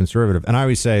mind and be conservative. And I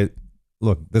always say,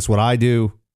 look, this is what I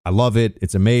do. I love it.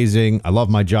 It's amazing. I love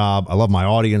my job. I love my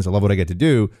audience. I love what I get to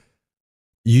do.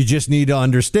 You just need to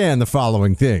understand the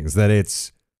following things, that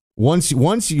it's once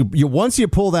you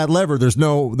pull that lever, there's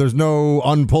no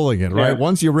unpulling it, right? Yeah.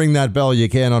 Once you ring that bell, you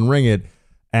can't unring it.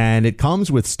 And it comes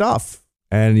with stuff.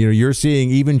 And you're seeing,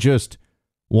 even just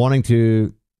wanting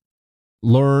to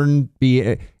learn,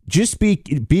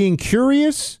 being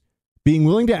curious, being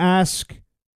willing to ask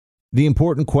the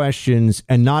important questions,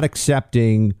 and not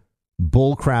accepting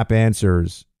bullcrap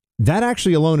answers. That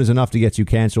actually alone is enough to get you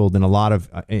canceled in a lot of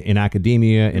in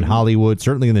academia, in Hollywood,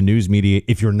 certainly in the news media,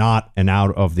 if you're not an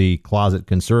out of the closet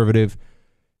conservative.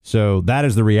 So that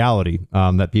is the reality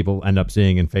that people end up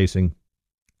seeing and facing.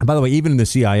 And by the way, even in the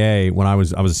CIA, when I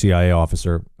was a CIA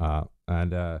officer,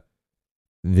 and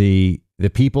the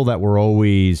people that were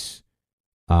always,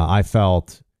 I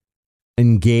felt,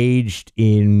 engaged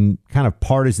in kind of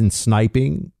partisan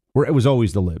sniping, where it was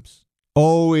always the libs,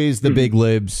 always the big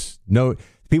libs. No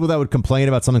people that would complain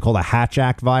about something called a Hatch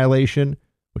Act violation,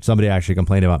 which somebody actually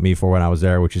complained about me for when I was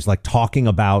there, which is like talking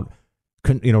about,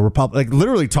 like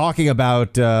literally talking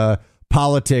about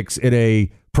politics in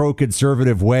a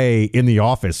pro-conservative way in the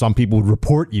office. Some people would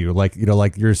report you like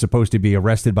you're supposed to be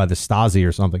arrested by the Stasi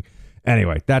or something.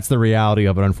 Anyway, that's the reality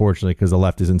of it, unfortunately, because the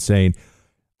left is insane.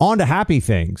 On to happy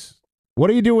things. What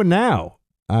are you doing now?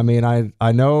 I mean,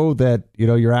 I know that,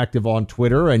 you're active on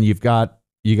Twitter and you got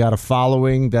a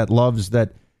following that loves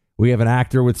that. We have an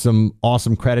actor with some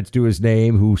awesome credits to his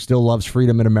name who still loves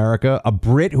freedom in America, a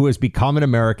Brit who has become an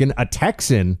American, a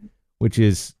Texan, which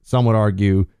is, some would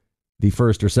argue, the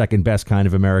first or second best kind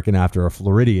of American after a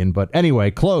Floridian. But anyway,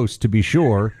 close to be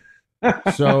sure.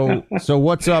 So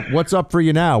what's up? What's up for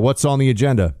you now? What's on the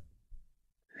agenda?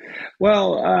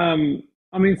 Well,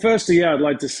 I mean, firstly, I'd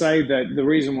like to say that the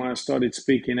reason why I started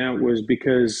speaking out was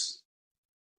because,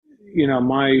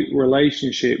 my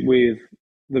relationship with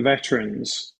the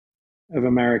veterans of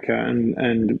America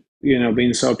and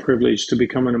being so privileged to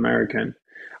become an American,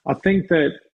 I think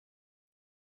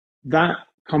that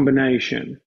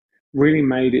combination really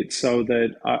made it so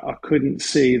that I couldn't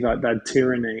see that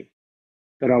tyranny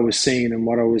that I was seeing and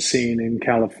what I was seeing in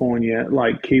California,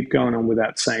 like, keep going on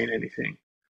without saying anything,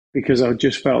 because I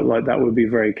just felt like that would be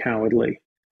very cowardly,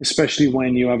 especially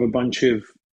when you have a bunch of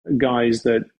guys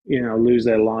that, lose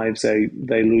their lives, they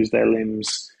lose their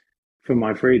limbs for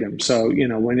my freedom. So,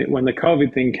 when the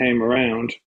COVID thing came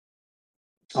around,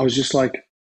 I was just like,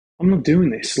 I'm not doing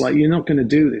this. Like, you're not going to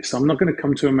do this. I'm not going to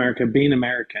come to America, be an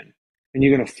American, and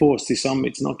you're going to force this on me.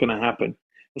 It's not going to happen.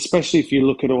 Especially if you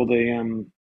look at all the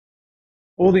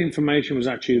information was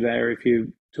actually there. If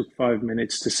you took 5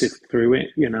 minutes to sift through it,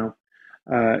 it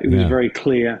was very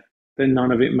clear that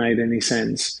none of it made any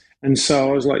sense. And so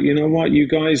I was like, you know what, you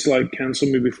guys like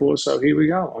canceled me before, so here we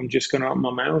go. I'm just going to open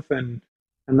my mouth and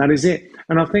that is it.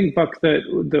 And I think, Buck, that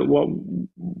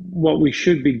what we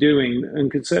should be doing,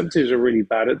 and conservatives are really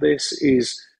bad at this,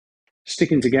 is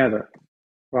sticking together,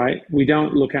 right? We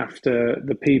don't look after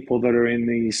the people that are in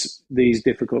these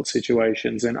difficult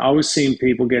situations. And I was seeing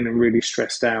people getting really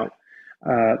stressed out,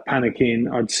 panicking.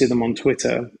 I'd see them on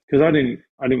Twitter because I didn't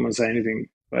want to say anything,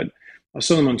 but I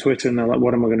saw them on Twitter and they're like,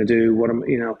 what am I going to do?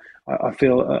 I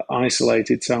feel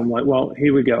isolated. So I'm like, well,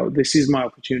 here we go. This is my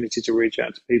opportunity to reach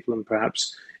out to people and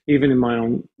perhaps even in my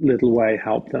own little way,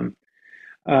 help them.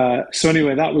 So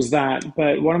anyway, that was that.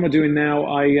 But what am I doing now?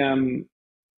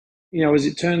 As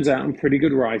it turns out, I'm a pretty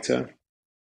good writer.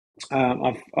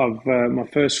 My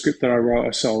first script that I wrote,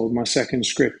 I sold. My second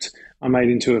script, I made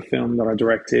into a film that I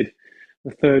directed.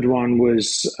 The third one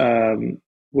was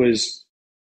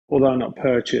although not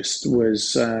purchased,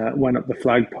 went up the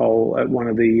flagpole at one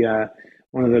of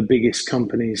the biggest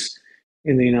companies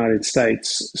in the United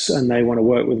States, and they want to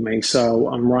work with me. So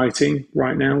I'm writing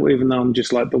right now, even though I'm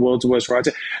just like the world's worst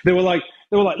writer. They were like,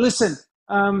 listen,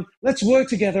 let's work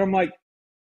together. I'm like,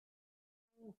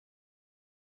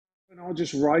 and I'll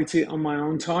just write it on my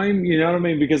own time. You know what I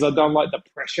mean? Because I don't like the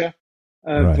pressure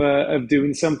of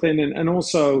doing something, and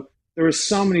also. There are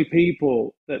so many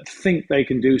people that think they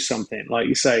can do something. Like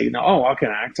you say, oh, I can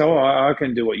act. Oh, I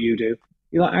can do what you do.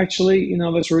 You're like, actually,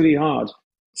 that's really hard.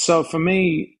 So for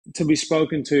me to be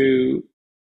spoken to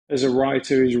as a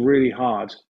writer is really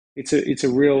hard. It's a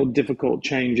real difficult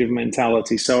change of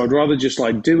mentality. So I'd rather just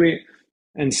like do it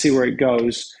and see where it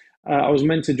goes. I was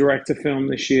meant to direct a film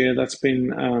this year that's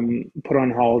been put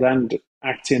on hold, and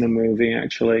act in a movie,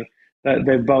 actually.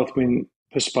 They've both been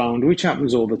postponed, which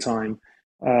happens all the time.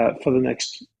 For the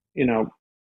next,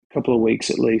 couple of weeks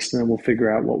at least, and then we'll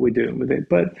figure out what we're doing with it.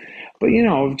 But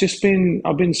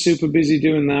I've been super busy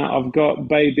doing that. I've got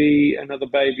another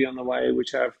baby on the way,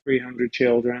 which I have 300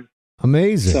 children.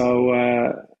 Amazing.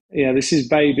 So this is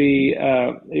baby.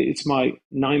 It's my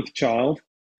 9th child.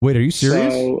 Wait, are you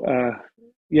serious? So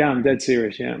I'm dead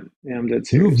serious. Yeah, I'm dead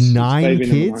serious. You have 9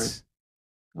 kids?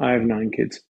 I have 9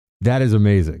 kids. That is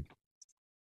amazing.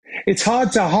 It's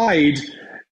hard to hide.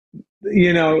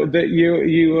 That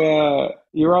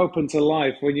you're open to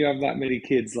life when you have that many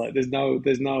kids. Like there's no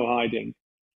hiding.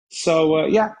 So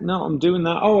I'm doing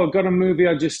that. Oh, I've got a movie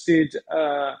I just did.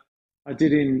 I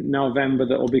did in November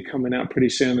that will be coming out pretty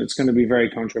soon. It's going to be very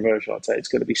controversial. I'd say it's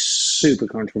going to be super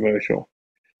controversial.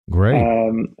 Great.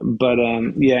 But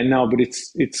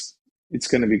it's it's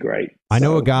going to be great. I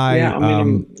know a guy. Yeah,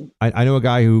 I know a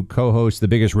guy who co-hosts the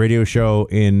biggest radio show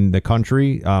in the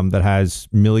country that has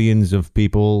millions of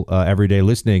people every day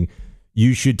listening.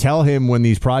 You should tell him when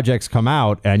these projects come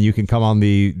out, and you can come on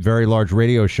the very large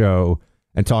radio show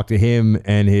and talk to him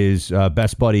and his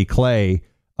best buddy Clay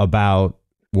about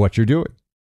what you're doing.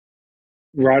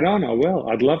 Right on, I will.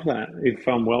 I'd love that. If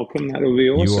I'm welcome, that would be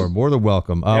awesome. You are more than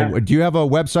welcome. Yeah. Do you have a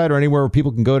website or anywhere where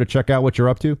people can go to check out what you're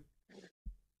up to?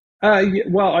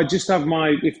 Well, I just have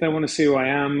if they want to see who I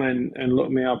am and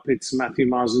look me up, it's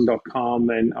MatthewMarsden.com,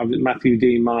 and Matthew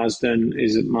D. Marsden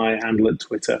is my handle at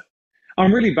Twitter.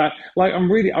 I'm really bad.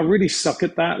 I really suck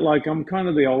at that. I'm kind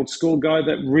of the old school guy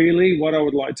that really what I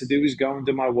would like to do is go and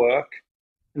do my work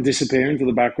and disappear into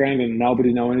the background and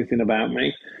nobody know anything about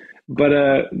me. But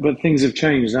things have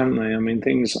changed, haven't they? I mean,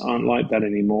 things aren't like that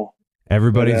anymore.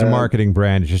 Everybody's a marketing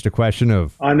brand. It's just a question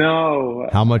of I know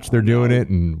how much they're doing it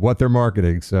and what they're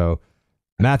marketing. So,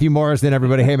 Matthew Marsden,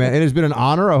 everybody, hey man, it has been an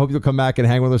honor. I hope you'll come back and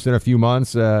hang with us in a few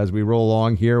months as we roll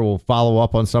along here. We'll follow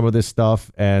up on some of this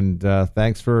stuff. And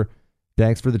thanks for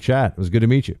the chat. It was good to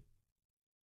meet you.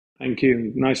 Thank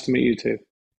you. Nice to meet you too.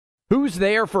 Who's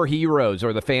there for heroes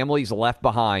or the families left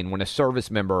behind when a service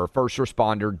member or first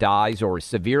responder dies or is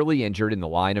severely injured in the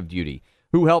line of duty?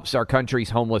 Who helps our country's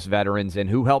homeless veterans, and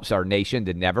who helps our nation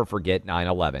to never forget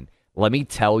 9/11? Let me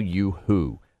tell you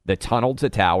who. The Tunnel to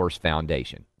Towers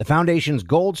Foundation. The Foundation's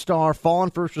Gold Star, Fallen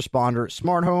First Responder,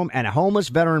 Smart Home, and Homeless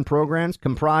Veteran programs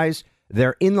comprise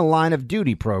their In the Line of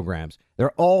Duty programs.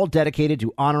 They're all dedicated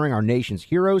to honoring our nation's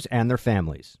heroes and their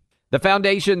families. The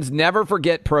Foundation's Never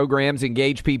Forget programs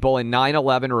engage people in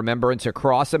 9/11 remembrance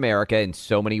across America in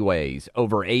so many ways.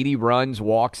 Over 80 runs,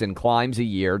 walks, and climbs a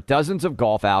year, dozens of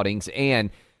golf outings, and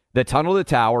the Tunnel to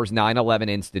Towers 9/11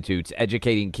 Institutes,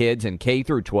 educating kids in K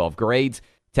through 12 grades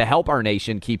to help our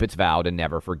nation keep its vow to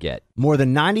never forget. More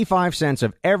than 95 cents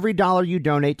of every dollar you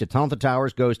donate to Tunnel to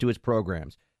Towers goes to its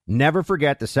programs. Never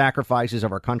forget the sacrifices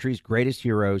of our country's greatest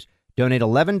heroes. Donate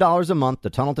 $11 a month to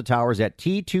Tunnel to Towers at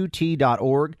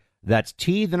T2T.org. That's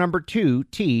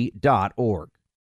T2T.org.